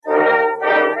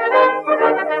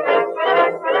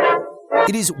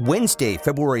It is Wednesday,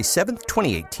 February 7th,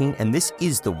 2018, and this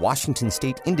is the Washington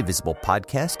State Indivisible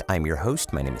podcast. I'm your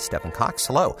host. My name is Stephen Cox.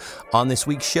 Hello. On this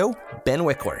week's show, Ben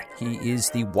Wikler. He is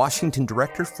the Washington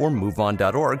director for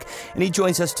MoveOn.org, and he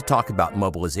joins us to talk about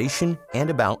mobilization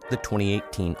and about the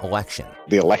 2018 election.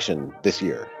 The election this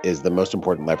year is the most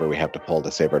important lever we have to pull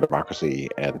to save our democracy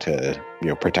and to,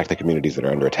 protect the communities that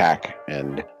are under attack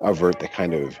and avert the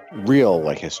kind of real,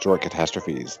 historic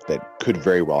catastrophes that could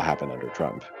very well happen under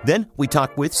Trump. Then we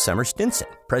talk with Summer Stinson,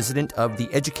 president of the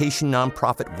education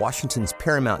nonprofit Washington's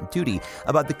Paramount Duty,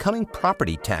 about the coming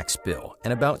property tax bill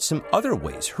and about some other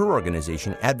ways her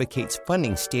organization advocates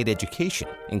funding state education,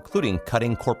 including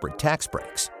cutting corporate tax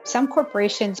breaks. Some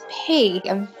corporations pay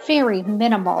a very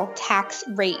minimal tax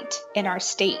rate in our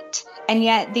state. And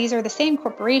yet these are the same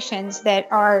corporations that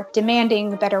are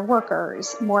demanding better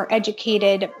workers, more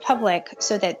educated public,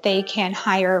 so that they can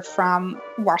hire from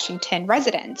Washington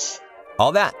residents.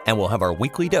 All that, and we'll have our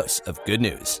weekly dose of good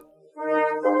news.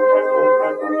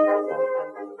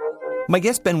 My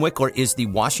guest, Ben Wikler, is the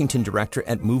Washington director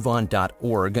at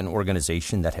MoveOn.org, an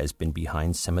organization that has been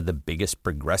behind some of the biggest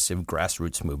progressive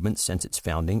grassroots movements since its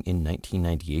founding in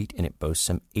 1998, and it boasts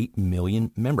some 8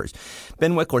 million members.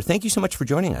 Ben Wikler, thank you so much for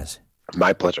joining us.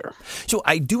 My pleasure. So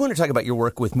I do want to talk about your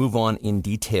work with MoveOn in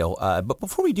detail. But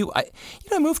before we do, I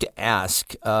moved to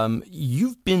ask,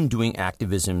 you've been doing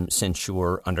activism since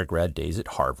your undergrad days at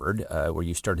Harvard, where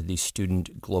you started the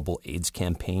Student Global AIDS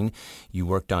Campaign. You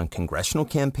worked on congressional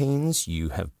campaigns. You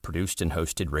have produced and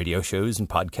hosted radio shows and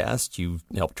podcasts. You've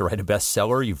helped to write a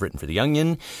bestseller. You've written for The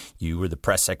Onion. You were the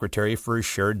press secretary for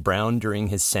Sherrod Brown during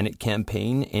his Senate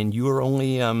campaign. And you are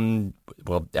only,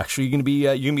 actually, you're going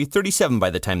to be 37 by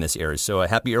the time this airs. So a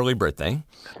happy early birthday.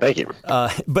 Thank you.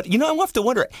 But, I have to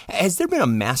wonder, has there been a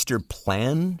master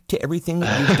plan to everything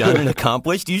that you've done and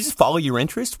accomplished? Do you just follow your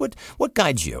interests? What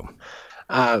guides you?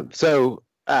 I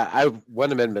have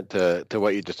one amendment to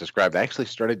what you just described. I actually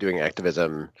started doing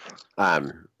activism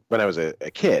when I was a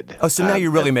kid. Oh, so now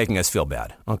you're really making us feel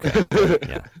bad. Okay.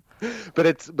 Yeah. But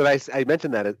I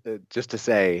mentioned that just to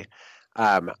say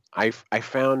I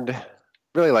found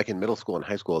really in middle school and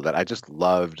high school that I just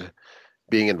loved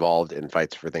being involved in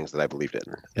fights for things that I believed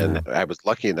in. And I was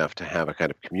lucky enough to have a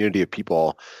kind of community of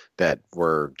people that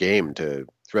were game to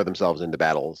throw themselves into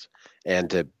battles and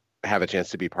to have a chance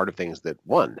to be part of things that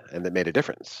won and that made a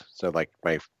difference. So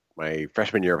my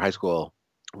freshman year of high school,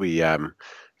 we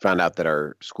found out that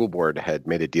our school board had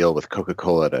made a deal with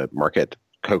Coca-Cola to market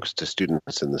Cokes to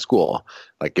students in the school,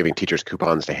 giving teachers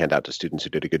coupons to hand out to students who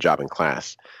did a good job in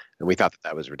class. And we thought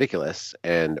that was ridiculous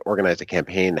and organized a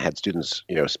campaign that had students,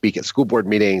 speak at school board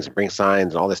meetings and bring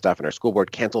signs and all this stuff. And our school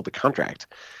board canceled the contract.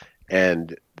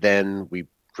 And then we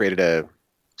created a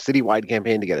citywide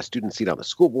campaign to get a student seat on the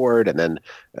school board, and then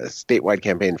a statewide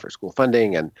campaign for school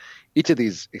funding. And each of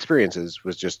these experiences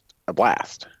was just a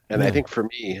blast. And I think for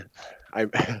me, I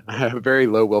have a very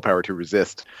low willpower to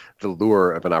resist the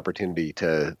lure of an opportunity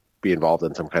to be involved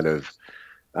in some kind of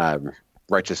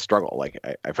righteous struggle.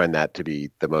 I find that to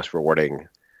be the most rewarding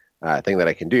thing that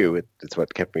I can do. It's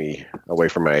what kept me away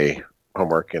from my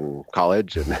homework in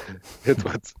college, and it's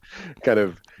what's kind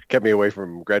of kept me away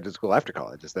from graduate school after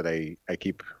college, is that I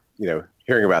keep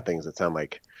hearing about things that sound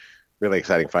like really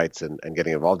exciting fights and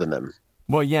getting involved in them.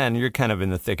 Well, yeah, and you're kind of in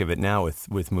the thick of it now with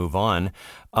MoveOn.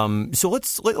 So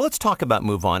let's talk about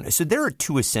MoveOn. So there are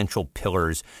two essential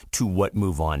pillars to what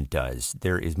MoveOn does.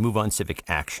 There is MoveOn Civic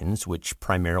Actions, which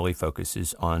primarily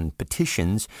focuses on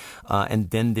petitions, and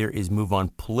then there is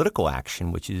MoveOn Political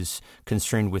Action, which is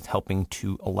concerned with helping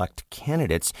to elect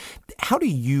candidates. How do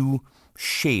you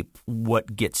shape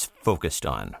what gets focused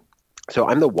on? So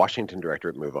I'm the Washington director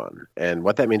at MoveOn, and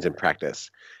what that means in practice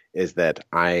is that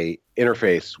I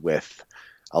interface with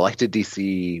elected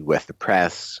DC, with the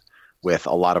press, with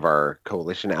a lot of our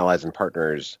coalition allies and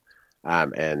partners,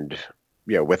 and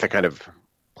with the kind of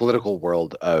political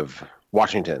world of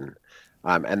Washington.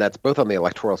 And that's both on the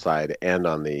electoral side and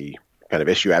on the kind of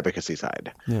issue advocacy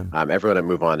side. Yeah. Everyone at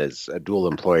MoveOn is a dual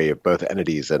employee of both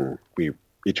entities, and we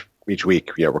each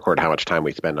week record how much time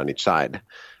we spend on each side.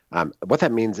 What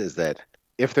that means is that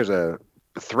if there's a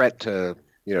threat to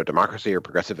democracy or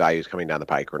progressive values coming down the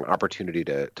pike, or an opportunity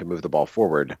to move the ball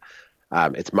forward,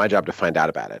 it's my job to find out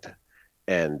about it.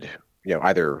 And,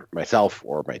 either myself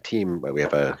or my team, we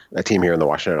have a team here in the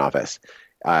Washington office,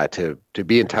 to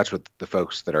be in touch with the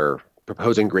folks that are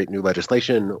proposing great new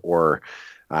legislation, or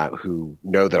who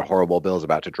know that a horrible bill is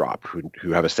about to drop,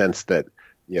 who have a sense that,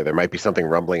 there might be something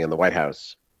rumbling in the White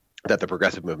House that the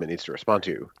progressive movement needs to respond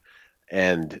to.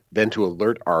 And then to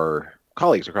alert our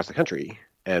colleagues across the country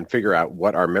and figure out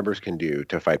what our members can do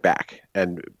to fight back.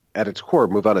 And at its core,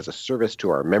 Move On is a service to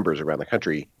our members around the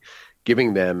country,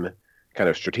 giving them kind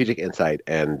of strategic insight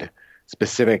and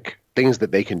specific things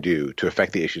that they can do to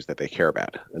affect the issues that they care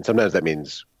about. And sometimes that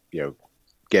means,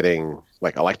 getting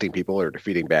like electing people or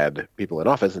defeating bad people in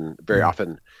office. And very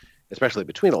often, especially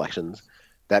between elections,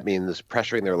 that means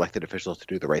pressuring their elected officials to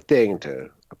do the right thing, to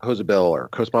oppose a bill or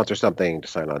co-sponsor something, to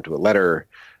sign on to a letter,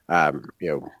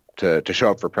 to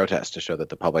show up for protest, to show that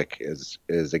the public is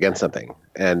against something.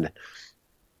 And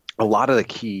a lot of the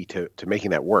key to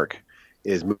making that work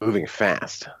is moving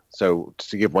fast. So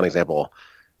to give one example,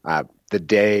 the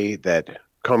day that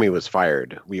Comey was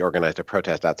fired, we organized a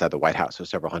protest outside the White House with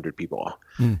several hundred people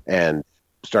and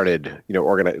started,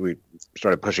 we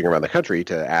started pushing around the country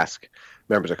to ask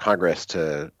members of Congress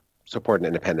to support an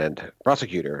independent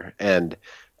prosecutor. And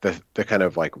the kind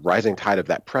of like rising tide of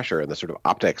that pressure and the sort of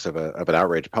optics of an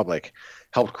outraged public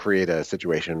helped create a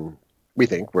situation, we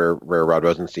think, where Rod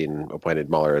Rosenstein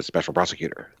appointed Mueller as special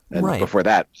prosecutor. And before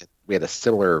that, we had a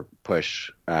similar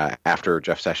push after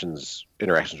Jeff Sessions'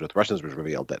 interactions with Russians was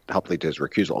revealed that helped lead to his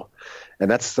recusal.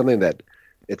 And that's something that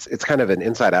it's kind of an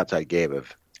inside-outside game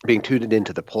of being tuned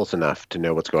into the pulse enough to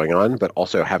know what's going on, but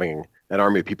also having an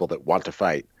army of people that want to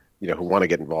fight, who want to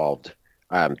get involved,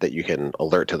 that you can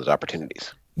alert to those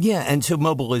opportunities. Yeah, and so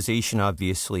mobilization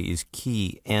obviously is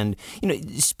key. And,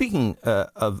 speaking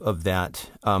of that,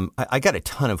 I got a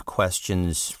ton of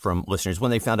questions from listeners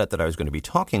when they found out that I was going to be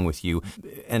talking with you.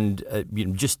 And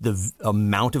just the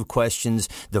amount of questions,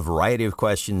 the variety of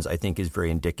questions, I think is very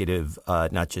indicative,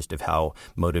 not just of how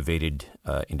motivated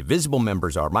indivisible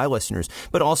members are, my listeners,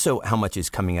 but also how much is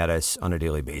coming at us on a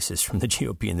daily basis from the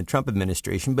GOP and the Trump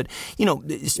administration. But,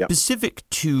 specific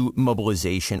to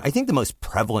mobilization, I think the most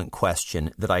prevalent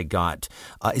question that I got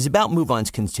is about Move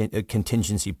On's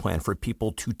contingency plan for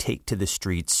people to take to the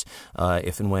streets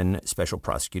if and when Special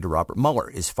Prosecutor Robert Mueller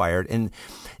is fired. And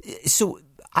so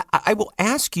I will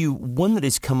ask you one that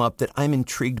has come up that I'm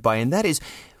intrigued by, and that is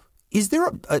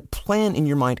there a plan in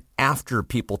your mind after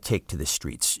people take to the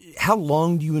streets? How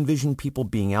long do you envision people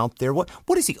being out there?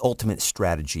 What is the ultimate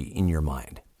strategy in your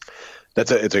mind?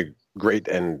 It's a great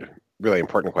and really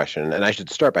important question. And I should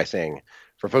start by saying,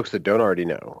 for folks that don't already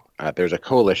know, there's a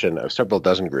coalition of several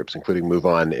dozen groups, including Move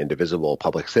On, Indivisible,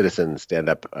 Public Citizens, Stand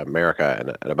Up America,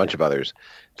 and a bunch of others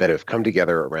that have come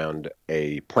together around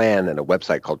a plan and a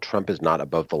website called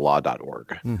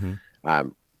TrumpisNotAboveTheLaw.org,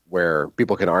 where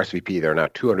people can RSVP. There are now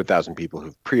 200,000 people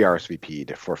who've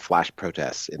pre-RSVP'd for flash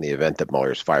protests in the event that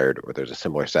Mueller is fired or there's a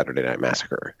similar Saturday night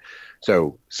massacre.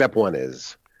 So step one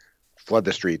is flood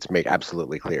the streets, make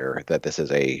absolutely clear that this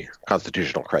is a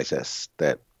constitutional crisis,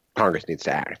 that Congress needs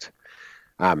to act.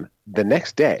 The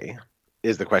next day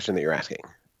is the question that you're asking.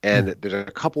 And there's a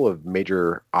couple of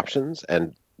major options,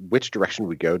 and which direction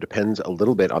we go depends a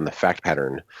little bit on the fact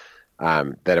pattern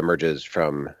that emerges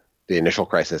from the initial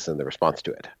crisis and the response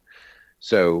to it.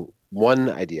 So one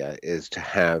idea is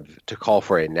to call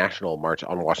for a national march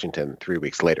on Washington 3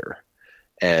 weeks later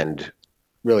and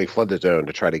really flood the zone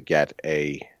to try to get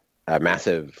a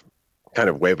massive kind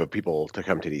of wave of people to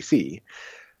come to D.C.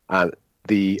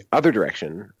 The other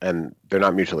direction, and they're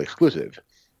not mutually exclusive,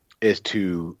 is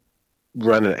to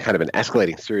run a kind of an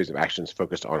escalating series of actions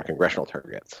focused on congressional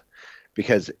targets.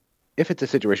 Because if it's a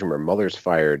situation where Mueller's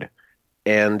fired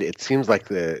and it seems like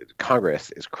the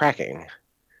Congress is cracking,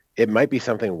 it might be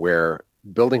something where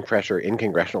building pressure in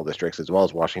congressional districts as well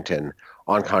as Washington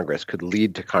on Congress could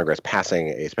lead to Congress passing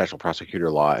a special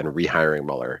prosecutor law and rehiring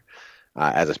Mueller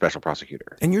as a special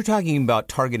prosecutor. And you're talking about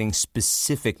targeting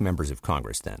specific members of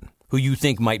Congress then, who you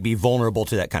think might be vulnerable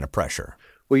to that kind of pressure.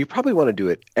 Well, you probably want to do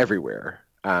it everywhere,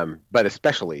 but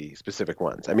especially specific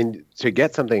ones. I mean, to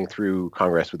get something through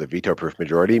Congress with a veto-proof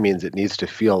majority means it needs to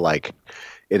feel like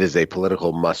it is a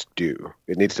political must-do.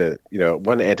 It needs to,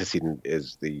 one antecedent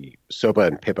is the SOPA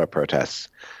and PIPA protests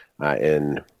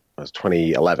in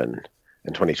 2011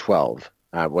 and 2012.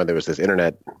 When there was this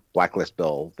internet blacklist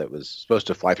bill that was supposed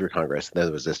to fly through Congress, and then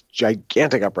there was this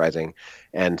gigantic uprising,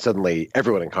 and suddenly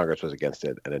everyone in Congress was against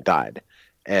it, and it died.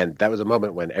 And that was a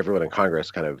moment when everyone in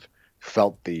Congress kind of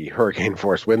felt the hurricane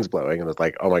force winds blowing and was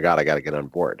like, oh my God, I got to get on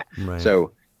board. Right.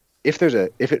 So if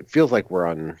it feels like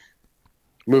we're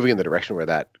moving in the direction where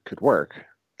that could work,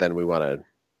 then we want to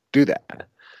do that.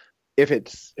 If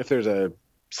there's a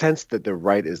sense that the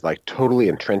right is like totally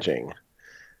entrenching,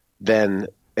 then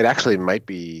it actually might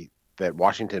be that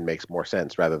Washington makes more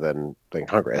sense rather than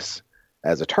Congress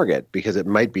as a target, because it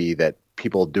might be that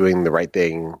people doing the right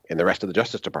thing in the rest of the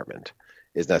Justice Department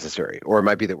is necessary, or it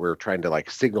might be that we're trying to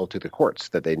like signal to the courts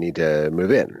that they need to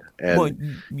move in. And well,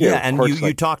 yeah, and you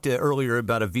like, talked earlier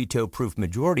about a veto-proof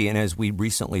majority, and as we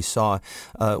recently saw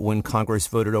when Congress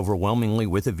voted overwhelmingly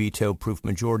with a veto-proof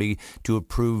majority to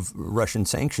approve Russian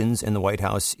sanctions, and the White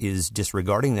House is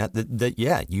disregarding that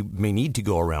yeah, you may need to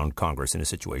go around Congress in a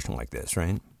situation like this,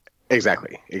 right?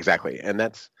 Exactly, and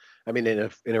that's, I mean, in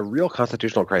a real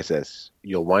constitutional crisis,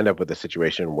 you'll wind up with a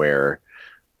situation where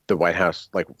the White House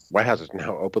is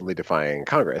now openly defying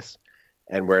Congress,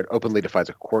 and where it openly defies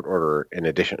a court order in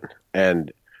addition.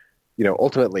 And,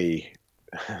 ultimately,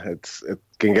 it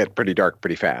can get pretty dark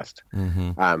pretty fast.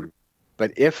 Mm-hmm.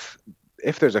 But if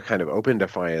there's a kind of open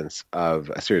defiance of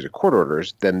a series of court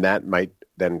orders, then that might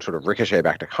then sort of ricochet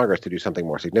back to Congress to do something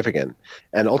more significant.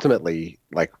 And ultimately,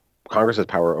 like, Congress's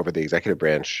power over the executive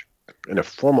branch, in a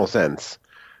formal sense,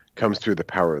 comes through the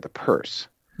power of the purse.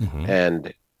 Mm-hmm.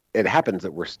 And it happens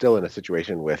that we're still in a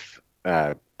situation with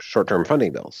short-term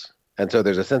funding bills. And so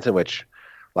there's a sense in which,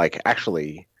 like,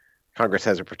 actually, Congress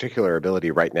has a particular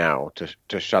ability right now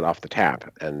to shut off the tap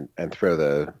and throw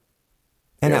the...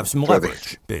 And have some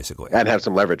leverage, basically. And have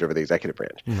some leverage over the executive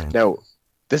branch. Mm-hmm. Now,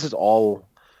 this is all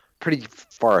pretty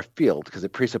far afield because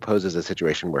it presupposes a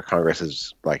situation where Congress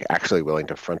is like actually willing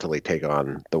to frontally take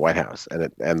on the White House,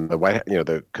 and the White,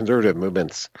 the conservative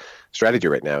movement's strategy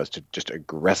right now is to just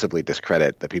aggressively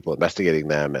discredit the people investigating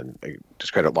them and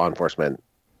discredit law enforcement.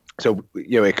 So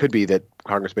it could be that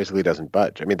Congress basically doesn't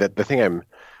budge. I mean, the thing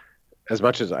as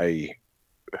much as I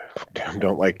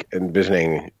don't like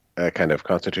envisioning a kind of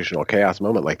constitutional chaos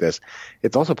moment like this,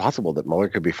 it's also possible that Mueller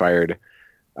could be fired.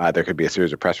 There could be a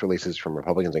series of press releases from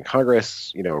Republicans in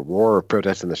Congress, a roar of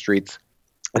protests in the streets,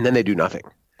 and then they do nothing.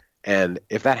 And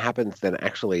if that happens, then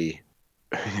actually,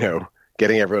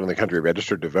 getting everyone in the country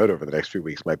registered to vote over the next few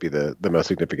weeks might be the most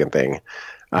significant thing.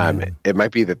 It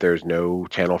might be that there's no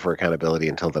channel for accountability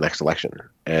until the next election.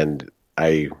 And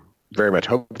I very much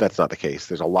hope that's not the case.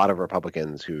 There's a lot of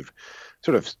Republicans who've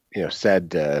sort of,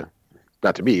 said,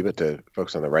 not to me, but to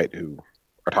folks on the right who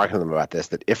are talking to them about this,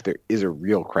 that if there is a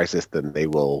real crisis, then they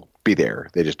will be there.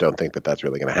 They just don't think that that's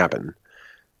really going to happen.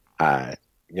 There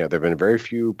have been very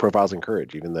few profiles in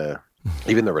courage. Even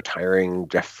the retiring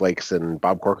Jeff Flakes and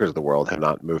Bob Corkers of the world have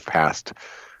not moved past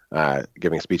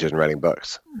giving speeches and writing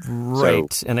books.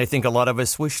 Right. So, and I think a lot of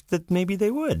us wish that maybe they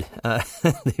would.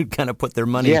 They'd kind of put their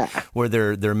money where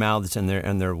their mouths and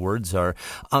their words are.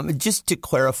 Just to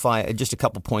clarify, just a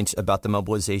couple points about the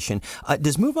mobilization.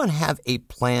 Does Move On have a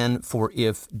plan for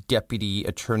if Deputy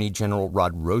Attorney General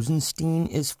Rod Rosenstein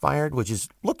is fired, which is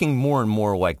looking more and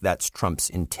more like that's Trump's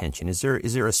intention? Is there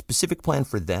a specific plan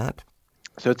for that?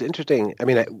 So it's interesting. I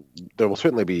mean, there will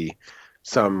certainly be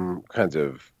some kinds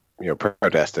of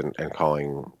protest and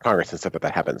calling Congress and stuff if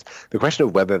that happens. The question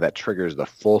of whether that triggers the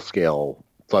full-scale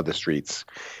flood the streets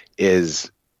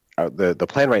is the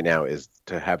plan right now is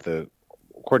to have the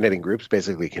coordinating groups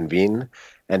basically convene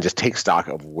and just take stock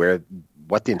of what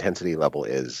the intensity level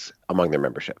is among their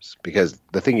memberships. Because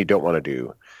the thing you don't want to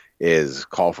do is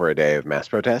call for a day of mass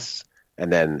protests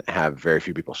and then have very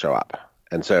few people show up.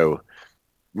 And so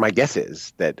my guess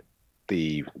is that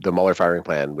the Mueller firing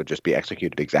plan would just be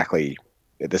executed exactly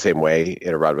the same way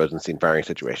in a Rod Rosenstein firing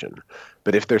situation.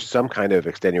 But if there's some kind of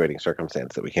extenuating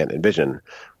circumstance that we can't envision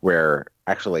where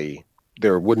actually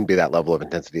there wouldn't be that level of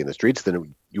intensity in the streets,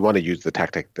 then you want to use the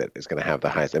tactic that is going to have the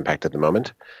highest impact at the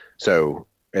moment. So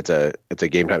it's a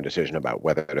game time decision about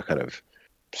whether to kind of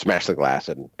smash the glass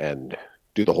and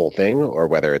do the whole thing, or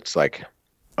whether it's like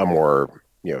a more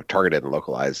targeted and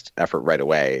localized effort right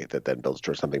away that then builds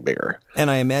towards something bigger.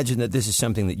 And I imagine that this is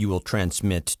something that you will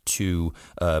transmit to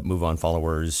Move On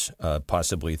followers,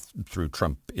 possibly through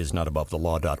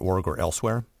TrumpIsNotAboveTheLaw.org or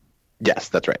elsewhere? Yes,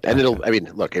 that's right. And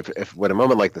look, if when a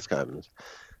moment like this comes,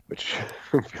 which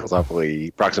feels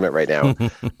awfully proximate right now,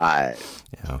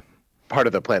 part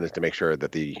of the plan is to make sure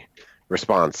that the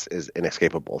response is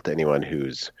inescapable to anyone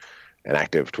who's an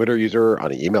active Twitter user,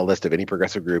 on an email list of any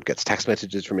progressive group, gets text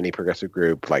messages from any progressive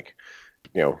group.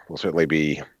 We'll certainly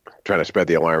be trying to spread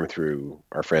the alarm through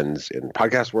our friends in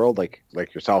podcast world, like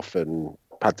yourself and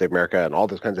Pod Save America and all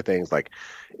those kinds of things. Like,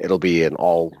 it'll be an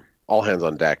all hands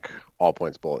on deck, all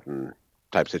points bulletin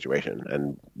type situation.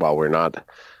 And while we're not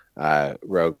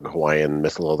rogue Hawaiian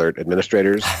missile alert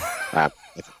administrators,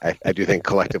 I do think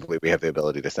collectively we have the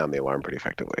ability to sound the alarm pretty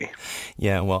effectively.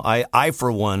 Yeah, well, I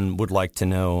for one would like to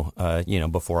know,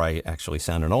 before I actually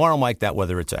sound an alarm like that,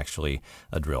 whether it's actually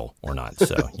a drill or not.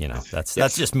 So,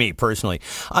 that's just me personally.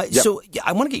 So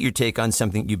I want to get your take on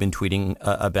something you've been tweeting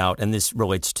about, and this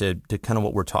relates to kind of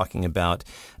what we're talking about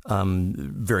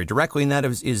very directly, and that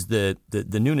is the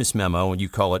Nunes memo, and you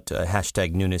call it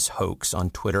hashtag Nunes hoax on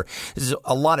Twitter. There's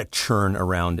a lot of churn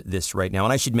around this right now,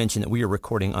 and I should mention that we are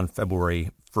recording on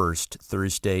February 1st,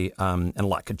 Thursday, and a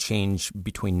lot could change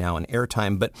between now and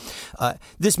airtime. But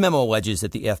this memo alleges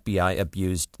that the FBI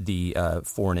abused the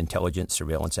Foreign Intelligence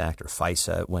Surveillance Act, or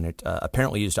FISA, when it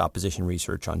apparently used opposition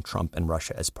research on Trump and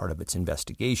Russia as part of its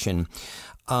investigation.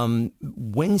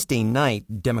 Wednesday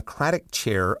night, Democratic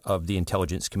chair of the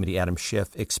Intelligence Committee, Adam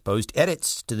Schiff, exposed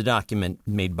edits to the document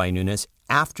made by Nunes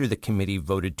after the committee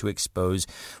voted to expose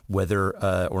whether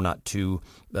or not to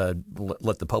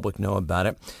let the public know about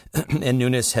it. And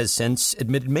Nunes has since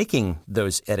admitted making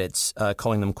those edits,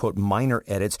 calling them, quote, minor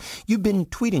edits. You've been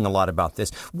tweeting a lot about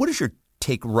this. What is your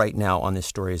take right now on this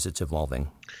story as it's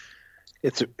evolving?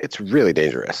 It's really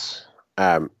dangerous.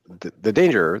 The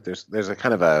danger, there's a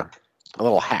kind of a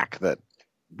little hack that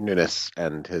Nunes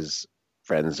and his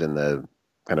friends in the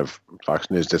kind of Fox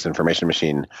News disinformation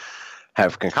machine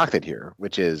have concocted here,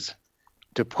 which is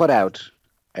to put out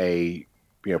a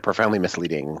profoundly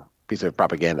misleading piece of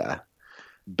propaganda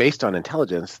based on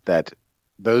intelligence that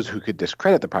those who could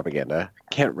discredit the propaganda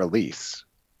can't release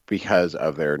because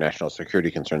of their national security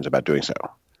concerns about doing so.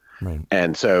 Right.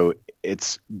 And so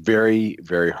it's very,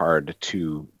 very hard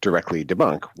to directly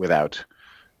debunk without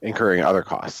incurring other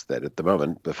costs that at the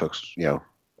moment the folks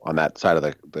on that side of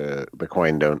the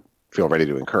coin don't feel ready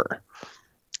to incur.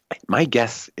 My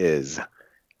guess is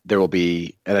there will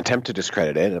be an attempt to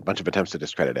discredit it, a bunch of attempts to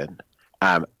discredit it.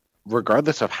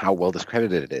 Regardless of how well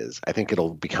discredited it is, I think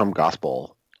it'll become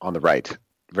gospel on the right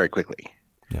very quickly.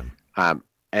 Yeah.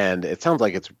 And it sounds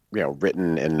like it's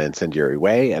written in an incendiary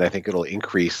way, and I think it'll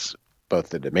increase both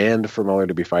the demand for Mueller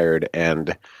to be fired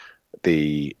and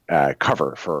the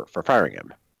cover for firing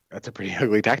him. That's a pretty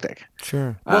ugly tactic.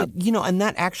 Sure. Well, and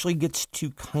that actually gets to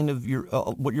kind of your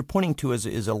what you're pointing to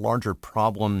is a larger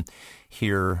problem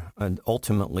here,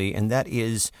 ultimately, and that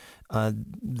is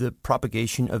the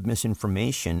propagation of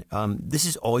misinformation. This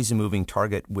is always a moving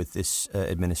target with this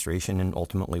administration and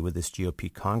ultimately with this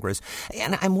GOP Congress.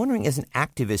 And I'm wondering, as an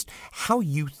activist, how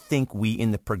you think we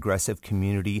in the progressive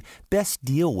community best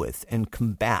deal with and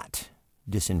combat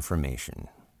disinformation.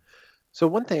 So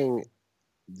one thing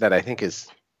that I think is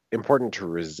important to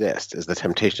resist is the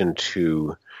temptation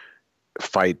to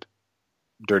fight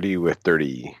dirty with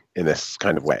dirty in this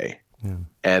kind of way. Yeah.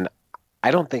 And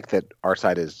I don't think that our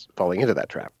side is falling into that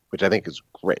trap, which I think is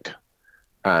great.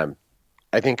 I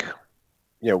think,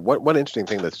 one interesting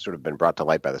thing that's sort of been brought to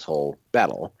light by this whole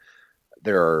battle,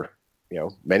 there are,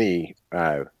 many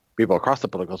people across the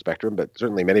political spectrum, but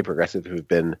certainly many progressives who've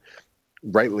been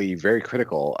rightly very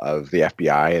critical of the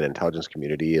FBI and intelligence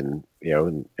community and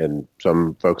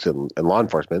some folks in law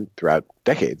enforcement throughout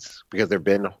decades, because there have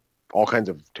been all kinds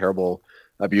of terrible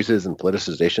abuses and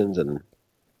politicizations and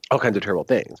all kinds of terrible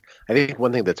things. I think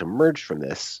one thing that's emerged from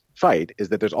this fight is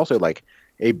that there's also like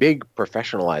a big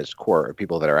professionalized core of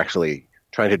people that are actually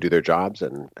trying to do their jobs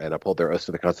and uphold their oaths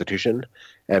to the Constitution,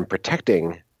 and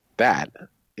protecting that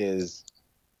is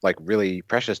like really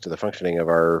precious to the functioning of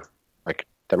our like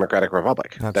democratic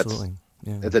republic. Absolutely.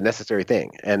 It's a necessary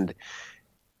thing. And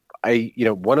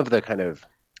one of the kind of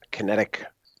kinetic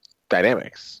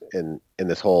dynamics in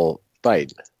this whole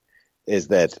fight is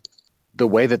that the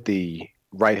way that the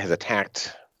right has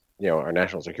attacked, our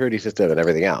national security system and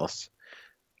everything else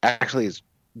actually is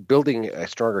building a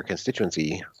stronger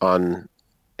constituency in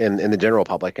the general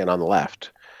public and on the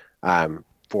left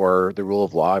for the rule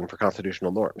of law and for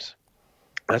constitutional norms.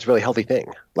 That's a really healthy thing.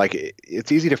 Like,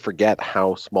 it's easy to forget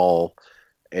how small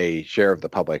a share of the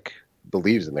public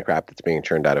believes in the crap that's being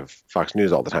churned out of Fox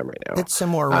News all the time right now. It's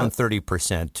somewhere around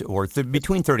 30% or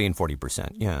between 30 and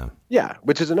 40%. Yeah. Yeah,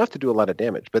 which is enough to do a lot of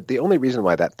damage. But the only reason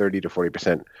why that 30 to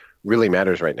 40% really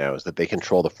matters right now is that they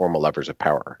control the formal levers of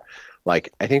power.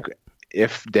 Like, I think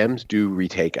if Dems do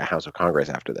retake a House of Congress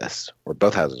after this, or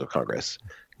both houses of Congress,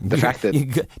 the fact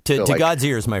that to God's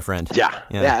ears, my friend. Yeah.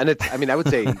 And I would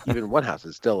say even one house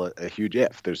is still a huge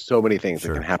if. There's so many things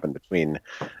that can happen between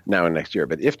now and next year.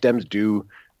 But if Dems do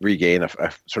regain a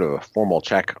sort of a formal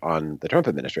check on the Trump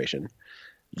administration,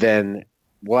 then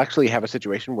we'll actually have a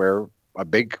situation where a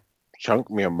big chunk,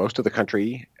 most of the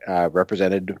country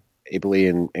represented ably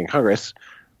in Congress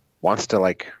wants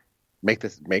to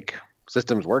make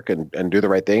systems work and do the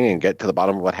right thing and get to the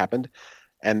bottom of what happened.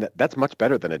 And that's much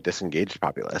better than a disengaged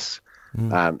populace.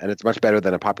 And it's much better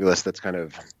than a populist that's kind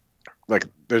of like,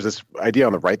 there's this idea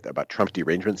on the right about Trump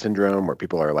derangement syndrome where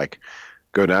people are like,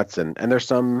 go nuts. And there's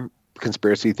some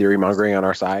conspiracy theory mongering on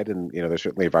our side. And, there's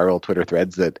certainly viral Twitter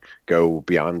threads that go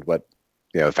beyond what,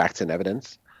 facts and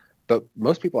evidence. But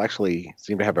most people actually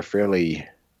seem to have a fairly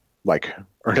like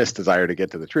earnest desire to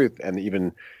get to the truth and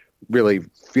even really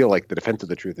feel like the defense of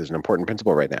the truth is an important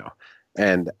principle right now.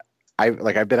 And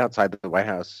I've been outside the White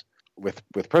House with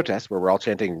protests where we're all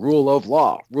chanting rule of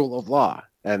law.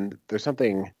 And there's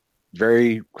something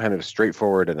very kind of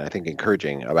straightforward and I think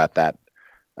encouraging about that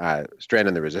strand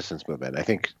in the resistance movement. I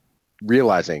think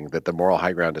realizing that the moral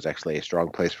high ground is actually a strong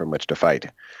place from which to fight,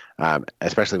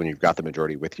 especially when you've got the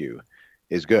majority with you,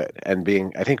 is good. And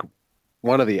I think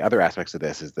one of the other aspects of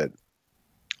this is that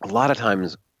a lot of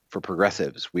times for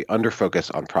progressives, we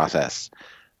underfocus on process,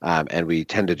 and we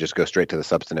tend to just go straight to the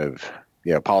substantive,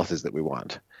 policies that we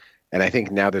want. And I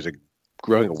think now there's a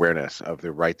growing awareness of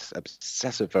the right's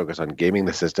obsessive focus on gaming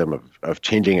the system, of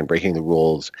changing and breaking the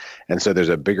rules. And so there's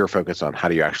a bigger focus on how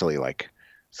do you actually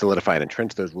solidify and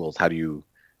entrench those rules? How do you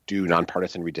do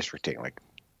nonpartisan redistricting?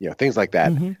 Things like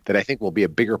that, that I think will be a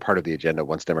bigger part of the agenda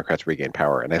once Democrats regain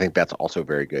power. And I think that's also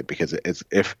very good because it's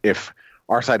if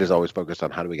our side is always focused on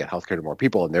how do we get healthcare to more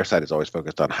people and their side is always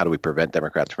focused on how do we prevent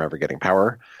Democrats from ever getting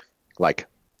power,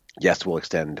 yes, we'll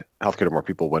extend healthcare to more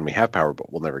people when we have power,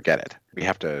 but we'll never get it. We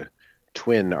have to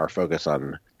twin our focus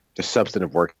on the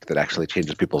substantive work that actually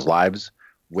changes people's lives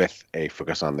with a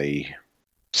focus on the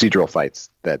procedural fights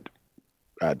that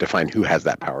define who has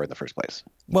that power in the first place.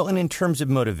 Well, and in terms of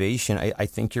motivation, I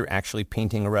think you're actually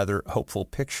painting a rather hopeful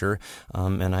picture,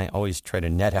 and I always try to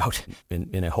net out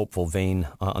in a hopeful vein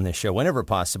on this show whenever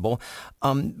possible.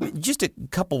 Just a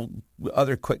couple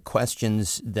other quick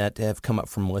questions that have come up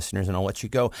from listeners, and I'll let you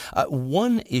go.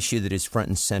 One issue that is front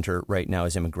and center right now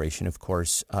is immigration, of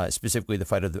course, specifically the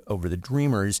fight over the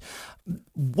Dreamers.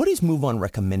 What is Move On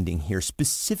recommending here,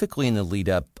 specifically in the lead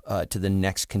up to the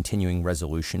next continuing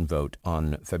resolution vote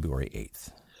on February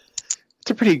 8th? It's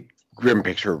a pretty grim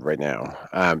picture right now.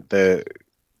 The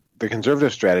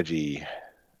conservative strategy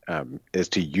is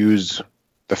to use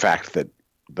the fact that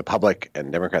the public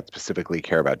and Democrats specifically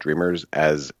care about Dreamers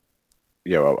as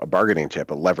a bargaining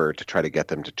chip, a lever to try to get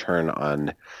them to turn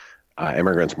on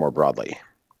immigrants more broadly.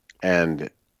 And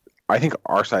I think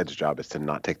our side's job is to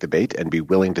not take the bait and be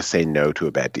willing to say no to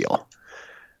a bad deal.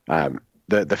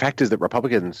 The fact is that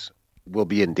Republicans will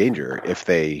be in danger if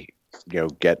they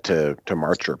get to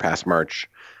March or past March,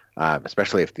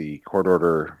 especially if the court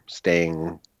order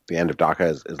staying the end of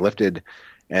DACA is lifted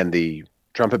and the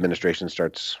Trump administration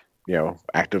starts,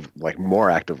 more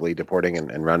actively deporting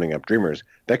and rounding up Dreamers.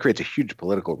 That creates a huge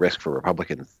political risk for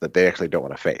Republicans that they actually don't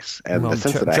want to face. And the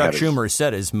sense that I have Chuck Schumer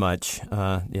said as much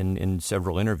in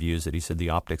several interviews that he said the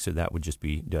optics of that would just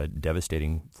be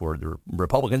devastating for the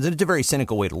Republicans. And it's a very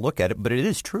cynical way to look at it, but it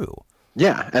is true.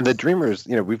 Yeah, and the Dreamers,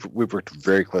 we've worked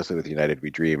very closely with United We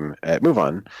Dream at Move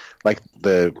On.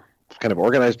 The kind of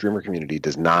organized Dreamer community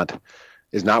is not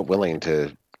willing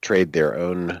to trade their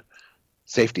own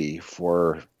safety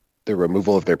for the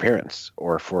removal of their parents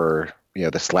or for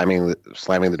the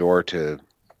slamming the door to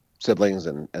siblings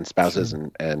and spouses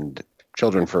and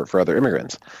children for other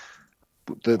immigrants.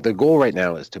 The goal right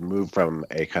now is to move from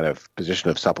a kind of position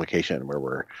of supplication where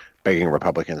we're begging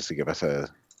Republicans to give us a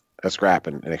scrap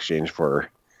in exchange for,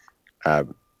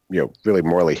 really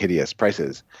morally hideous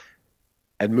prices,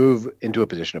 and move into a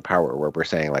position of power where we're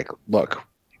saying, look,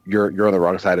 you're on the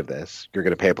wrong side of this. You're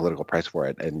going to pay a political price for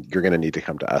it, and you're going to need to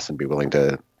come to us and be willing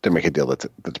to make a deal that's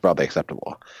broadly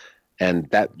acceptable. And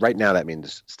that right now that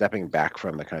means stepping back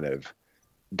from the kind of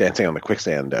dancing on the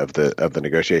quicksand of the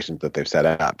negotiations that they've set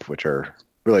up, which are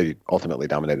really ultimately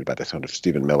dominated by this kind of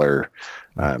Stephen Miller,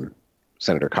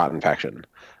 Senator Cotton faction,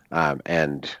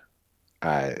 and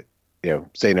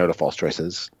say no to false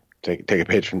choices, take a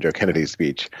page from Joe Kennedy's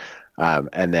speech,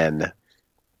 and then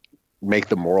make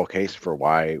the moral case for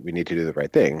why we need to do the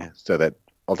right thing so that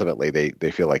ultimately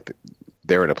they feel like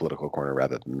they're in a political corner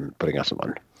rather than putting us in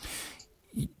one.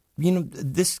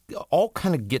 This all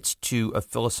kind of gets to a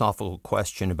philosophical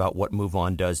question about what Move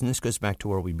On does, and this goes back to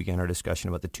where we began our discussion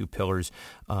about the two pillars,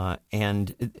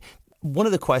 and one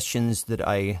of the questions that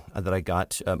I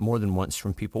got more than once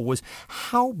from people was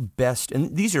how best,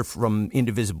 and these are from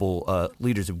indivisible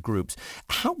leaders of groups,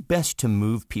 how best to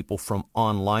move people from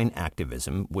online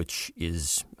activism, which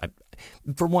is,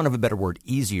 for want of a better word,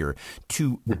 easier,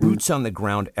 to boots on the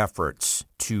ground efforts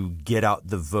to get out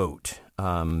the vote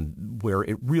where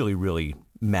it really, really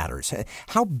matters.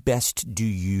 How best do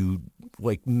you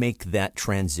make that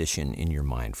transition in your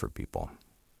mind for people?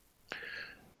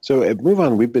 So at Move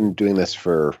On, we've been doing this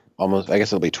for almost, I guess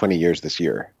it'll be 20 years this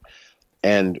year.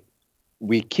 And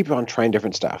we keep on trying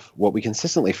different stuff. What we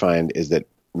consistently find is that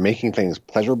making things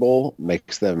pleasurable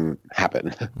makes them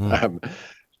happen.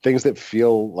 Things that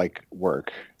feel like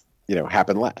work,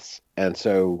 happen less. And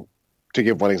so to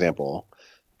give one example,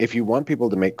 if you want people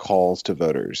to make calls to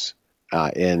voters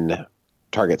in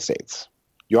target states,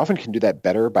 you often can do that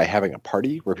better by having a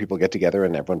party where people get together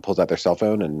and everyone pulls out their cell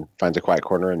phone and finds a quiet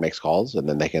corner and makes calls, and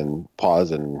then they can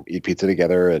pause and eat pizza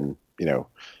together and,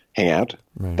 hang out.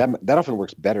 Right. That often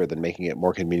works better than making it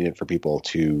more convenient for people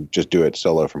to just do it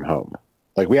solo from home.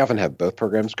 Like, we often have both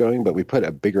programs going, but we put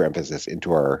a bigger emphasis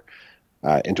into our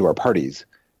parties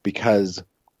because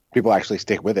people actually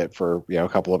stick with it for a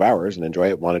couple of hours and enjoy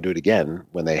it, want to do it again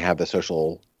when they have the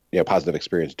social positive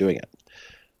experience doing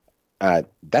it.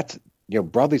 That's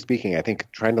broadly speaking, I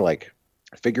think trying to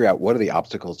figure out what are the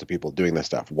obstacles to people doing this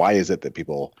stuff. Why is it that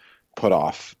people put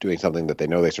off doing something that they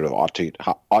know they sort of ought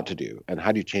to do, and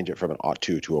how do you change it from an ought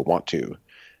to a want to?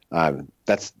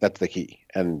 That's the key,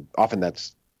 and often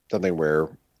that's something where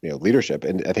leadership,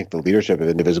 and I think the leadership of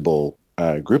indivisible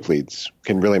group leads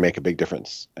can really make a big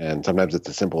difference. And sometimes it's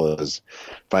as simple as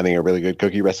finding a really good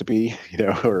cookie recipe,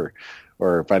 or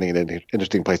finding an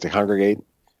interesting place to congregate,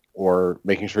 or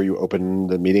making sure you open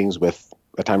the meetings with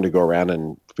a time to go around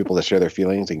and for people to share their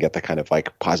feelings and get the kind of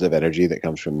positive energy that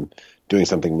comes from doing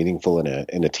something meaningful in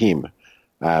a team.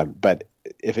 But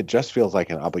if it just feels like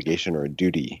an obligation or a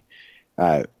duty,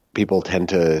 people tend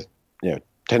to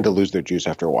lose their juice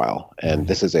after a while. And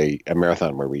this is a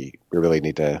marathon where we really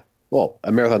need to. Well,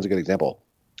 a marathon's a good example.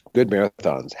 Good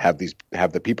marathons have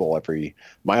the people every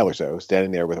mile or so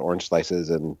standing there with orange slices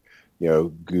and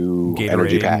goo Gatorade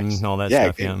energy packs and all that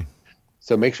stuff. Yeah.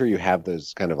 So make sure you have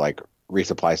those kind of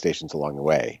resupply stations along the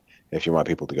way if you want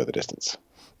people to go the distance.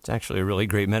 It's actually a really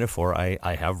great metaphor.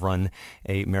 I have run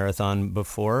a marathon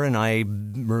before, and I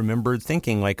remember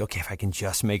thinking okay, if I can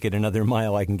just make it another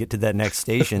mile, I can get to that next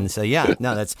station. So yeah,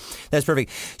 no, that's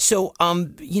perfect. So,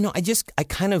 I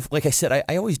kind of, like I said,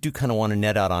 I always do kind of want to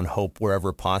net out on hope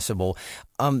wherever possible.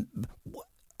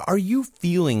 Are you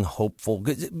feeling hopeful?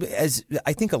 As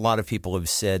I think a lot of people have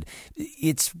said,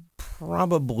 it's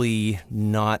probably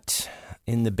not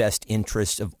in the best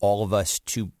interest of all of us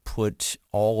to put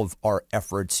all of our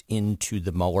efforts into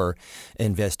the Mueller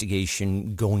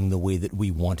investigation going the way that we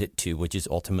want it to, which is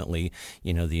ultimately,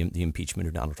 the impeachment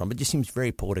of Donald Trump. It just seems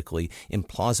very politically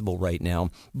implausible right now.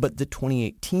 But the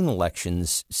 2018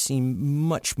 elections seem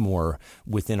much more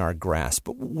within our grasp.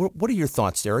 But what are your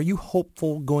thoughts there? Are you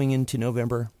hopeful going into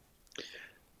November?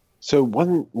 So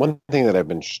one thing that I've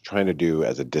been trying to do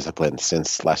as a discipline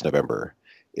since last November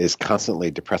is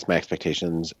constantly depress my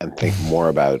expectations and think more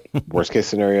about worst case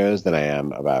scenarios than I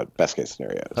am about best case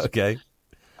scenarios. Okay.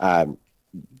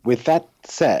 With that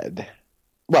said,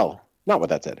 well, not with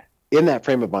that said, in that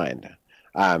frame of mind,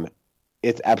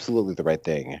 it's absolutely the right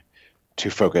thing to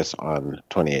focus on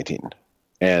 2018.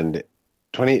 And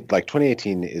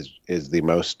 2018 is the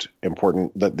most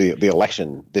important, the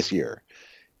election this year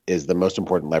is the most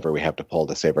important lever we have to pull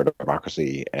to save our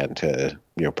democracy and to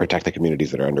protect the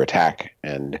communities that are under attack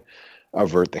and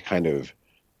avert the kind of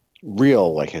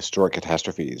real historic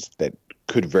catastrophes that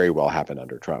could very well happen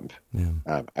under Trump.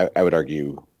 Yeah. I would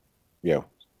argue,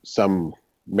 some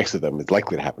mix of them is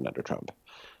likely to happen under Trump.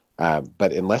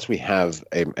 But unless we have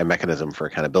a mechanism for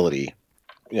accountability,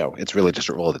 it's really just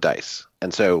a roll of the dice.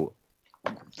 And so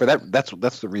for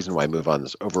that's the reason why Move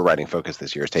On's overriding focus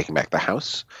this year is taking back the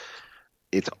House.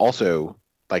 It's also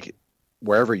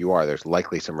wherever you are, there's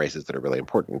likely some races that are really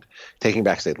important. Taking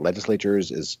back state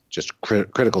legislatures is just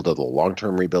critical to the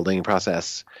long-term rebuilding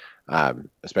process,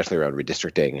 especially around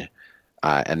redistricting.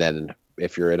 And then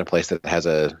if you're in a place that has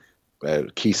a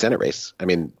key Senate race, I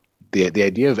mean, the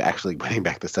idea of actually winning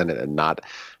back the Senate and not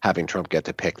having Trump get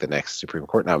to pick the next Supreme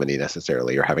Court nominee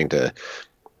necessarily, or having to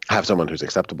have someone who's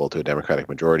acceptable to a Democratic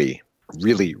majority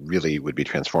really, really would be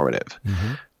transformative.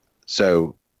 Mm-hmm.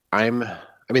 So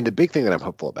the big thing that I'm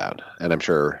hopeful about, and I'm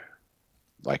sure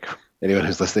anyone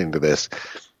who's listening to this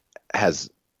has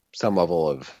some level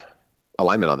of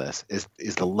alignment on this, is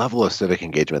the level of civic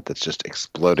engagement that's just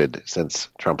exploded since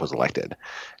Trump was elected.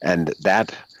 And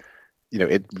that,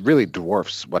 it really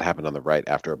dwarfs what happened on the right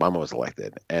after Obama was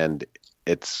elected. And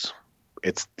it's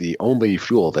the only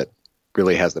fuel that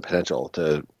really has the potential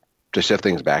to shift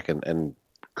things back and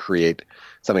create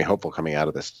something hopeful coming out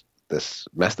of this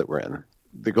mess that we're in.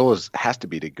 The goal has to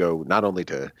be to go not only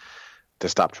to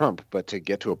stop Trump, but to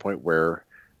get to a point where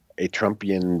a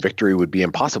Trumpian victory would be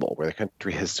impossible, where the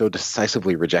country has so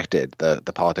decisively rejected the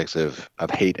politics of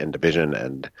hate and division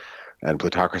and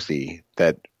plutocracy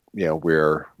that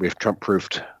we've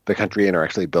Trump-proofed the country and are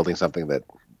actually building something that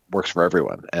works for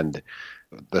everyone. And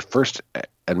the first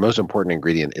and most important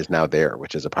ingredient is now there,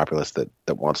 which is a populace that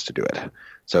wants to do it.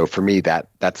 So for me,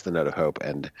 that's the note of hope.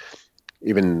 And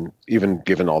even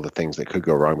given all the things that could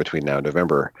go wrong between now and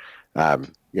November,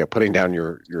 putting down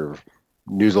your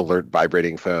news alert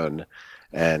vibrating phone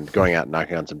and going out and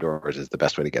knocking on some doors is the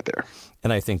best way to get there.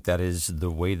 And I think that is the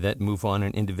way that Move On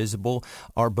and Indivisible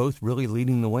are both really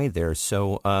leading the way there.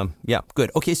 So,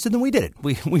 good. Okay, so then we did it.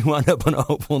 We wound up on a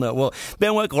hopeful note. Well,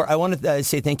 Ben Wikler, I want to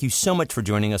say thank you so much for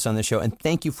joining us on the show, and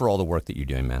thank you for all the work that you're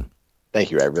doing, man.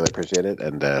 Thank you. I really appreciate it,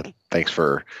 and thanks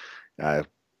for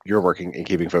your work in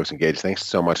keeping folks engaged. Thanks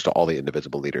so much to all the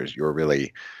Indivisible leaders. You're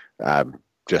really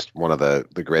just one of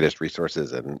the greatest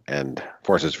resources and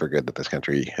forces for good that this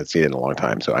country has seen in a long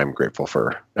time. So I'm grateful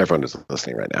for everyone who's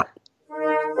listening right now.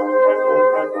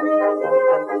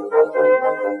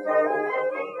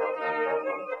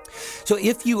 So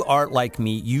if you are like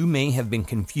me, you may have been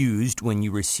confused when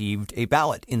you received a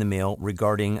ballot in the mail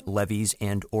regarding levies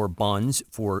and or bonds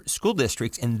for school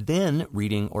districts, and then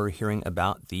reading or hearing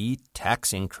about the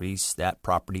tax increase that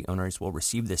property owners will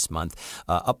receive this month,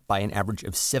 up by an average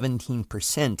of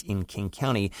 17% in King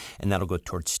County, and that'll go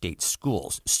towards state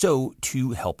schools. So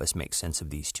to help us make sense of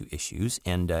these two issues,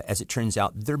 and as it turns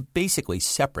out, they're basically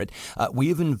separate, we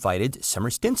have invited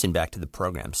Summer Stinson back to the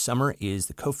program. Summer is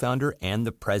the co-founder and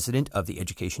the president of the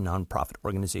education nonprofit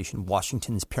organization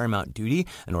Washington's Paramount Duty,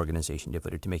 an organization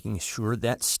devoted to making sure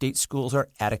that state schools are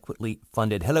adequately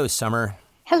funded. Hello, Summer.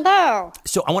 Hello.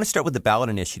 So I want to start with the ballot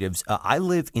initiatives. I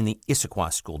live in the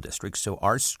Issaquah School District, so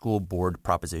our school board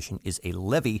proposition is a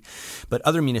levy, but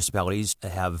other municipalities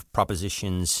have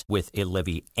propositions with a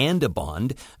levy and a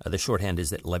bond. The shorthand is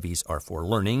that levies are for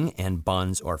learning and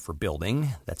bonds are for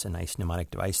building. That's a nice mnemonic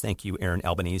device. Thank you, Aaron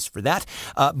Albanese, for that.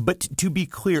 But to be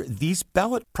clear, these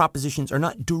ballot propositions are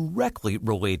not directly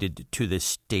related to the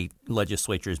state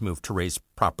legislature's move to raise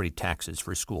property taxes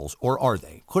for schools, or are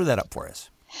they? Clear that up for us.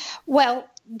 Well,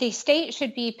 the state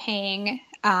should be paying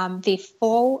the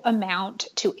full amount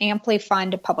to amply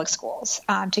fund public schools,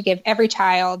 to give every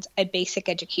child a basic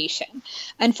education.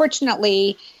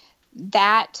 Unfortunately,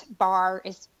 that bar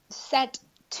is set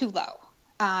too low.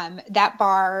 That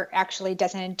bar actually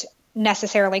doesn't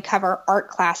necessarily cover art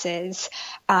classes,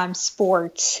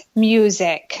 sports,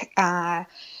 music,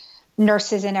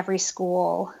 nurses in every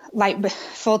school,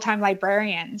 full-time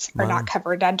librarians are not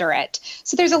covered under it.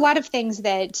 So there's a lot of things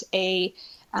that a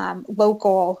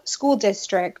local school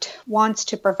district wants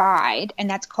to provide, and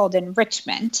that's called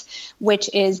enrichment, which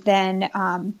is then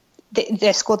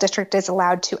the school district is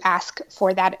allowed to ask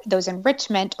for those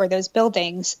enrichment or those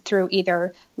buildings through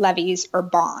either levies or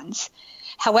bonds.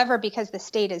 However, because the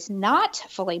state is not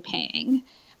fully paying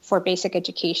for basic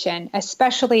education,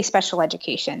 especially special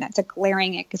education, that's a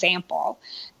glaring example.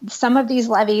 Some of these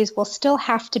levies will still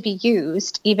have to be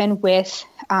used, even with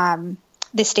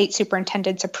the state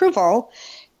superintendent's approval,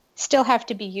 still have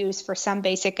to be used for some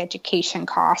basic education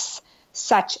costs,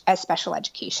 such as special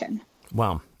education.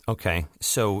 Wow. Okay.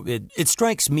 So it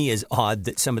strikes me as odd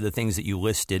that some of the things that you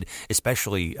listed,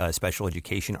 especially special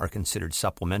education, are considered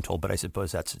supplemental, but I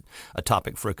suppose that's a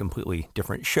topic for a completely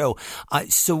different show.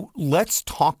 So let's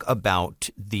talk about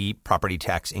the property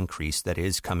tax increase that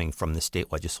is coming from the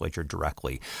state legislature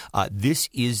directly. This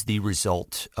is the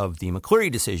result of the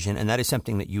McCleary decision, and that is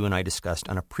something that you and I discussed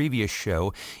on a previous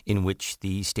show in which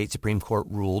the state Supreme Court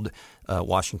ruled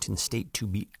Washington State to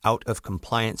be out of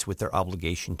compliance with their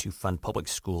obligation to fund public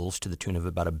schools to the tune of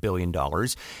about $1 billion.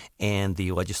 And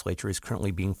the legislature is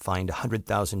currently being fined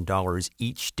 $100,000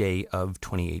 each day of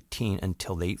 2018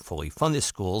 until they fully fund the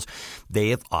schools. They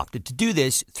have opted to do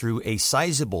this through a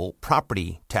sizable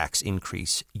property tax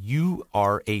increase. You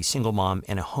are a single mom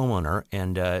and a homeowner,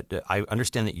 and I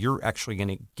understand that you're actually going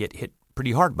to get hit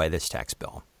pretty hard by this tax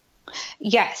bill.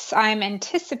 Yes, I'm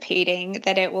anticipating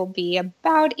that it will be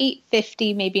about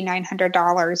 $850, maybe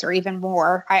 $900 or even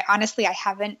more. I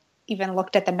haven't even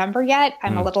looked at the number yet.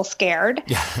 I'm a little scared.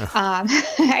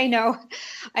 I know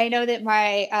that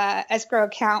my escrow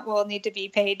account will need to be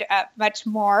paid much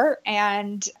more,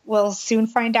 and we'll soon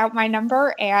find out my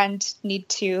number and need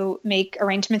to make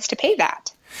arrangements to pay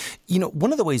that. You know,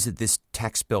 one of the ways that this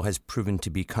tax bill has proven to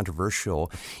be controversial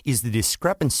is the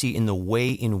discrepancy in the way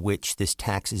in which this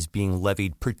tax is being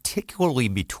levied, particularly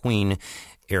between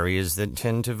areas that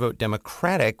tend to vote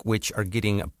Democratic, which are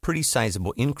getting a pretty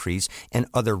sizable increase, and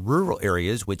other rural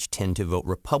areas which tend to vote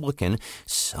Republican,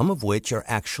 some of which are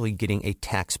actually getting a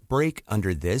tax break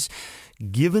under this.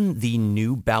 Given the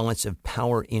new balance of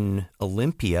power in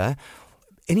Olympia,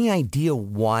 any idea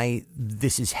why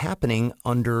this is happening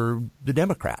under the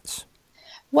Democrats?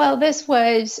 Well, this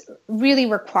was really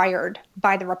required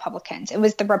by the Republicans. It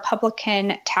was the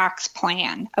Republican tax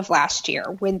plan of last year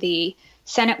when the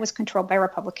Senate was controlled by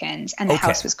Republicans and the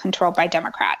House was controlled by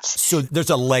Democrats. So there's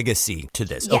a legacy to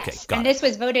this. Yes. Okay, got and it. This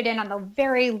was voted in on the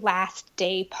very last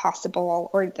day possible,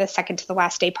 or the second to the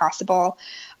last day possible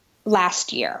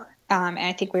last year. And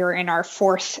I think we were in our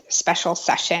fourth special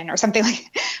session or something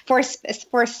like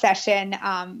fourth session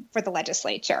for the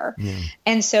legislature. Yeah.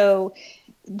 And so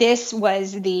this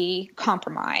was the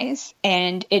compromise,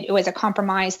 and it was a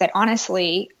compromise that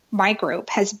honestly my group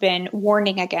has been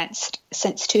warning against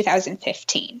since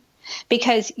 2015.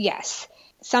 Because yes,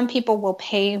 some people will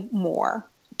pay more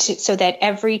so that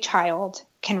every child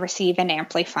can receive an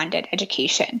amply funded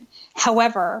education.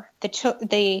 However,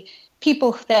 the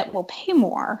people that will pay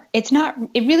more, it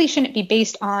really shouldn't be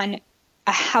based on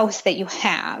a house that you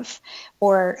have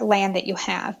or land that you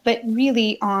have, but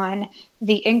really on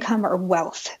the income or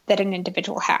wealth that an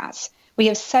individual has. We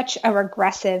have such a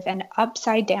regressive and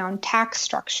upside down tax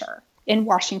structure in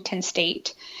Washington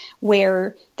state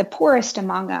where the poorest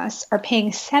among us are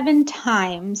paying 7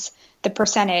 times the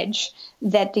percentage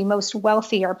that the most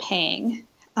wealthy are paying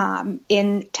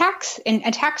in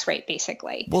a tax rate,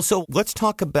 basically. Well, so let's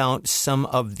talk about some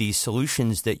of the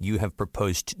solutions that you have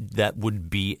proposed that would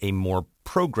be a more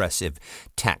progressive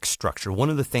tax structure. One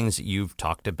of the things that you've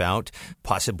talked about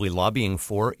possibly lobbying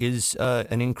for is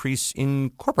an increase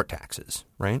in corporate taxes,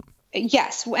 right?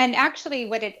 Yes. And actually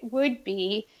what it would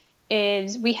be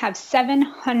is we have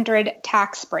 700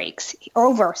 tax breaks,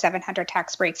 over 700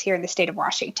 tax breaks here in the state of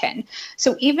Washington.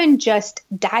 So even just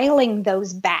dialing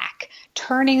those back,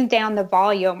 turning down the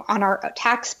volume on our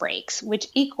tax breaks, which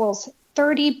equals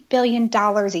 $30 billion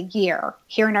a year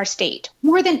here in our state,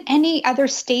 more than any other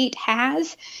state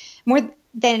has, other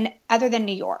than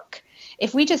New York.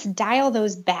 If we just dial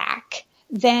those back,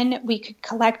 then we could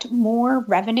collect more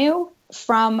revenue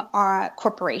from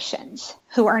corporations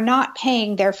who are not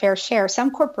paying their fair share.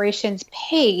 Some corporations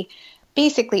pay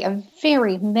basically a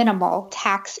very minimal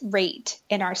tax rate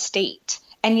in our state.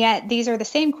 And yet these are the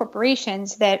same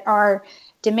corporations that are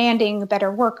demanding better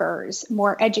workers,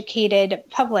 more educated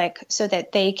public, so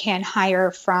that they can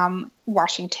hire from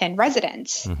Washington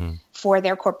residents for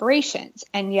their corporations.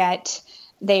 And yet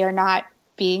they are not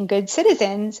being good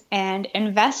citizens and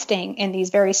investing in these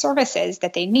very services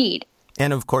that they need.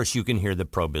 And of course, you can hear the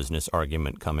pro-business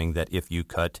argument coming that if you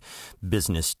cut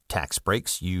business tax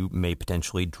breaks, you may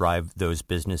potentially drive those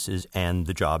businesses and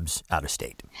the jobs out of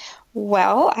state.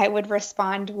 Well, I would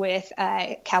respond with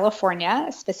California,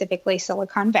 specifically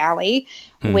Silicon Valley,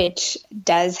 which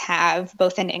does have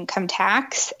both an income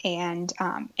tax and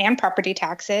property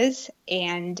taxes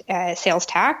and sales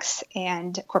tax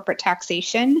and corporate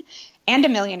taxation and a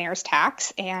millionaire's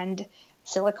tax. And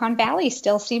Silicon Valley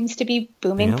still seems to be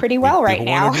booming pretty well right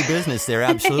now. People want to do business there,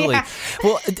 absolutely. Yeah.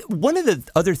 Well, one of the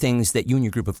other things that you and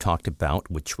your group have talked about,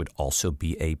 which would also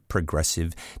be a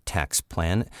progressive tax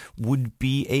plan, would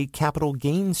be a capital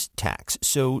gains tax.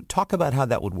 So talk about how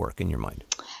that would work in your mind.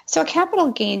 So a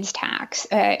capital gains tax,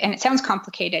 and it sounds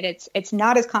complicated. It's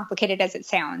not as complicated as it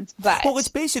sounds, but... Well, it's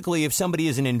basically if somebody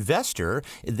is an investor,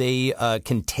 they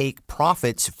can take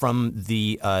profits from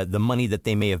the money that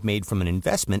they may have made from an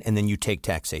investment, and then you take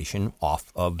taxation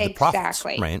off of the profits.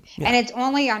 Exactly. Right? Yeah. And it's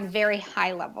only on very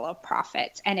high level of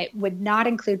profits, and it would not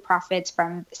include profits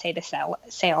from, say, the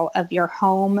sale of your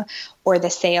home or the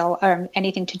sale of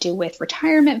anything to do with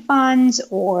retirement funds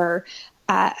or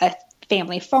a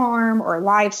family farm or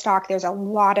livestock. There's a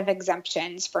lot of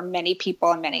exemptions for many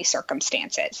people in many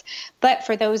circumstances. But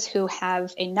for those who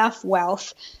have enough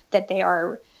wealth that they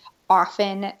are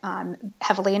often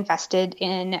heavily invested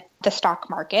in the stock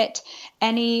market,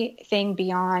 anything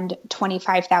beyond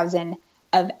 $25,000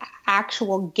 of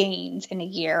actual gains in a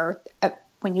year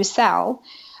when you sell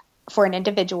for an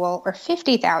individual or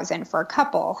 $50,000 for a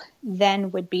couple,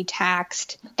 then would be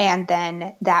taxed. And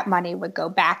then that money would go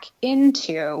back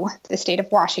into the state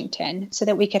of Washington so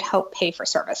that we could help pay for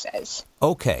services.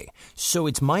 Okay. So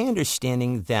it's my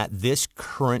understanding that this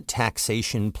current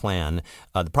taxation plan,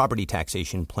 the property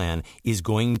taxation plan, is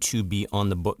going to be on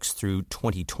the books through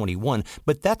 2021,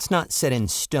 but that's not set in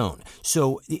stone.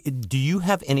 So do you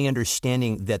have any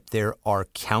understanding that there are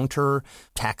counter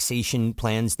taxation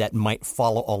plans that might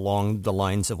follow along the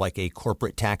lines of like a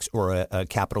corporate tax or a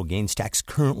capital gains tax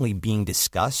currently being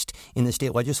discussed in the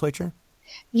state legislature?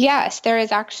 Yes, there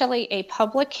is actually a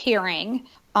public hearing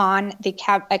on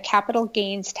a capital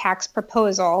gains tax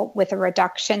proposal with a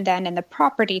reduction then in the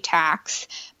property tax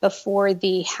before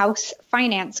the House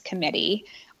Finance Committee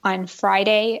on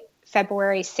Friday,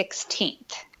 February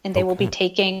 16th. And they will be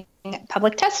taking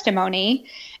public testimony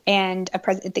and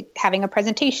having a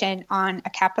presentation on a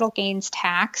capital gains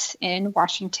tax in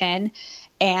Washington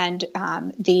and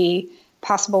the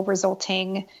possible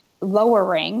resulting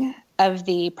lowering of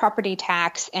the property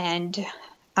tax and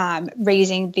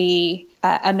raising the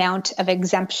amount of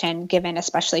exemption given,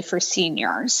 especially for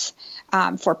seniors,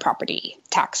 for property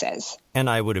taxes. And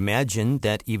I would imagine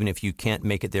that even if you can't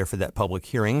make it there for that public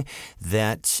hearing,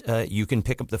 that you can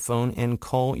pick up the phone and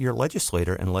call your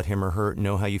legislator and let him or her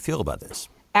know how you feel about this.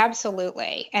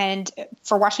 Absolutely. And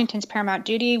for Washington's paramount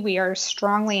duty, we are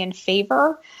strongly in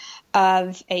favor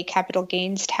of a capital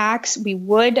gains tax. We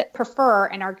would prefer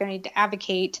and are going to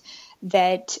advocate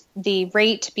that the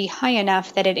rate be high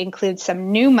enough that it includes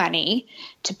some new money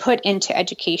to put into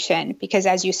education, because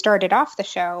as you started off the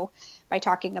show by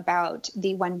talking about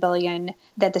the $1 billion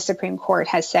that the Supreme Court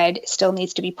has said still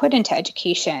needs to be put into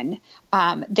education,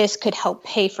 this could help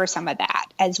pay for some of that,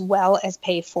 as well as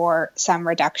pay for some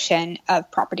reduction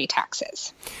of property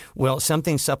taxes. Well,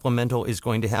 something supplemental is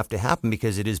going to happen,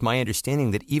 because it is my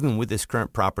understanding that even with this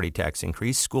current property tax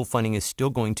increase, school funding is still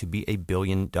going to be $1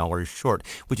 billion short,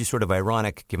 which is sort of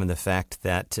ironic given the fact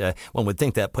that one would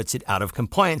think that puts it out of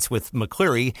compliance with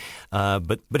McCleary,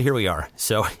 but here we are.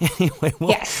 So anyway,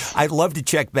 yes. I'd love to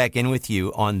check back in with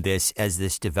you on this as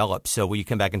this develops. So will you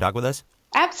come back and talk with us?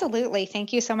 Absolutely.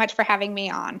 Thank you so much for having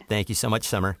me on. Thank you so much,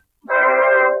 Summer.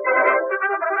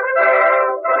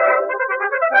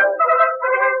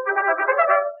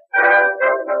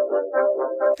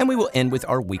 And we will end with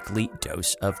our weekly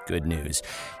dose of good news.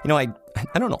 You know, I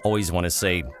don't always want to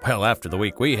say, well, after the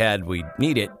week we had, we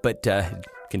need it, but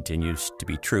continues to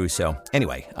be true. So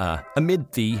anyway,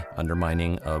 amid the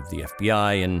undermining of the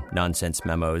FBI and nonsense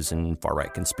memos and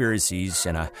far-right conspiracies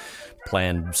and a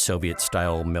planned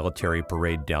Soviet-style military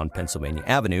parade down Pennsylvania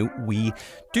Avenue, we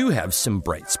do have some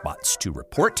bright spots to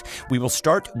report. We will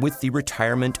start with the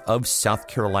retirement of South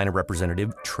Carolina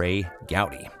Representative Trey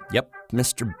Gowdy. Yep,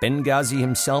 Mr. Benghazi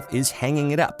himself is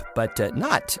hanging it up, but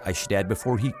not, I should add,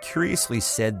 before he curiously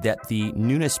said that the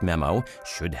Nunes memo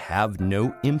should have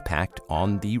no impact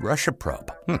on the Russia probe.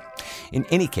 In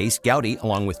any case, Gowdy,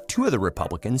 along with two other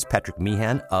Republicans, Patrick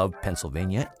Meehan of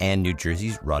Pennsylvania and New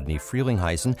Jersey's Rodney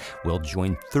Frelinghuysen, will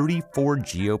join 34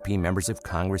 GOP members of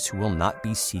Congress who will not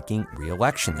be seeking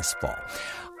re-election this fall.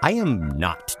 I am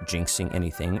not jinxing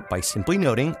anything by simply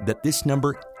noting that this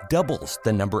number doubles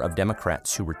the number of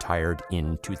Democrats who retired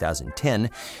in 2010,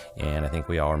 and I think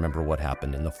we all remember what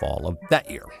happened in the fall of that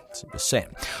year. So just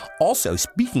saying. Also,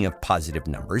 speaking of positive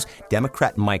numbers,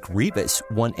 Democrat Mike Rivas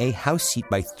won a House seat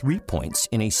by 3 points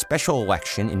in a special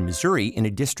election in Missouri in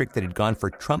a district that had gone for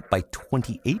Trump by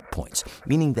 28 points,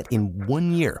 meaning that in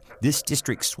 1 year, this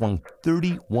district swung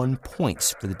 31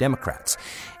 points for the Democrats.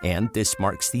 And this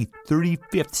marks the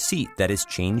 35th seat that has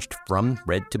changed from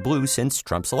red to blue since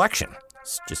Trump's election.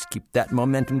 Let's just keep that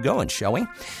momentum going, shall we?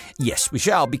 Yes, we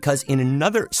shall, because in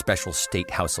another special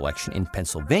state House election in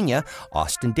Pennsylvania,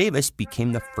 Austin Davis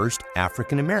became the first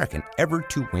African-American ever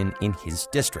to win in his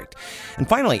district. And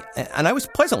finally, and I was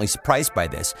pleasantly surprised by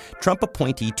this, Trump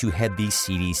appointee to head the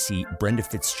CDC, Brenda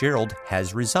Fitzgerald,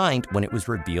 has resigned when it was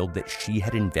revealed that she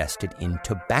had invested in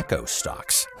tobacco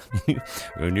stocks.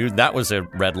 Who knew that was a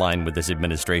red line with this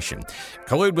administration?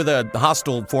 Collude with a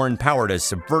hostile foreign power to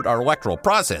subvert our electoral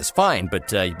process, fine. But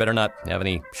you better not have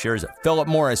any shares of Philip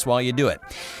Morris while you do it.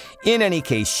 In any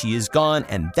case, she is gone,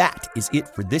 and that is it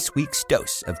for this week's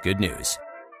dose of good news.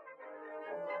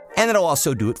 And that'll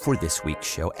also do it for this week's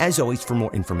show. As always, for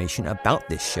more information about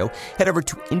this show, head over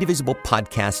to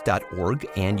indivisiblepodcast.org,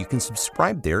 and you can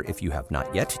subscribe there if you have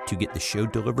not yet to get the show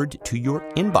delivered to your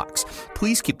inbox.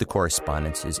 Please keep the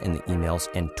correspondences and the emails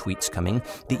and tweets coming.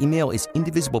 The email is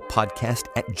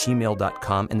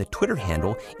indivisiblepodcast@gmail.com, and the Twitter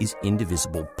handle is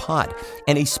indivisiblepod.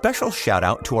 And a special shout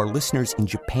out to our listeners in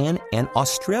Japan and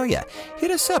Australia.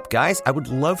 Hit us up, guys. I would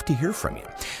love to hear from you.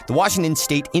 The Washington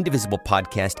State Indivisible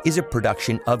Podcast is a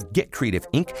production of Get Creative,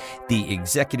 Inc. The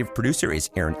executive producer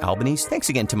is Aaron Albanese. Thanks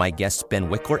again to my guests, Ben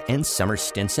Wikler and Summer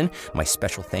Stinson. My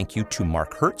special thank you to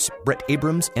Mark Hertz, Brett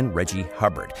Abrams, and Reggie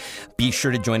Hubbard. Be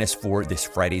sure to join us for this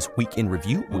Friday's Week in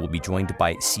Review. We will be joined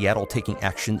by Seattle Taking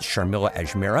Action's Sharmila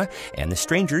Ajmera and The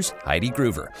Strangers' Heidi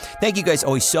Groover. Thank you guys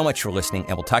always so much for listening,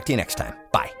 and we'll talk to you next time.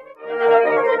 Bye.